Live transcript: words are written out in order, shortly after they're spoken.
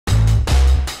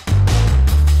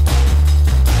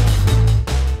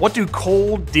What do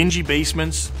cold, dingy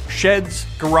basements, sheds,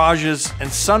 garages, and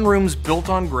sunrooms built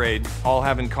on grade all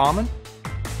have in common?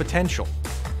 Potential.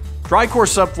 DRICORE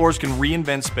Subfloors can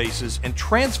reinvent spaces and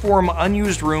transform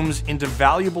unused rooms into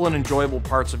valuable and enjoyable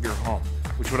parts of your home,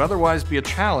 which would otherwise be a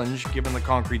challenge given the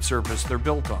concrete surface they're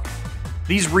built on.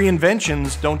 These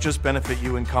reinventions don't just benefit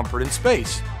you in comfort and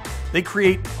space. They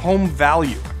create home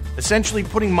value, essentially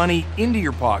putting money into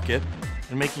your pocket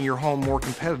and making your home more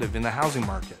competitive in the housing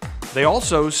market. They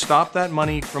also stop that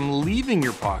money from leaving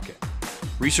your pocket.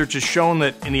 Research has shown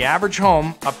that in the average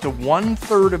home, up to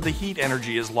 1/3 of the heat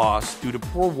energy is lost due to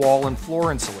poor wall and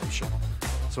floor insulation.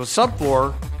 So a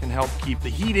subfloor can help keep the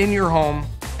heat in your home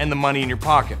and the money in your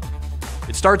pocket.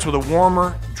 It starts with a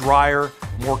warmer, drier,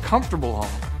 more comfortable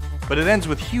home, but it ends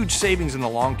with huge savings in the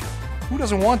long term. Who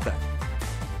doesn't want that?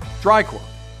 DRICORE.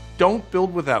 Don't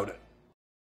build without it.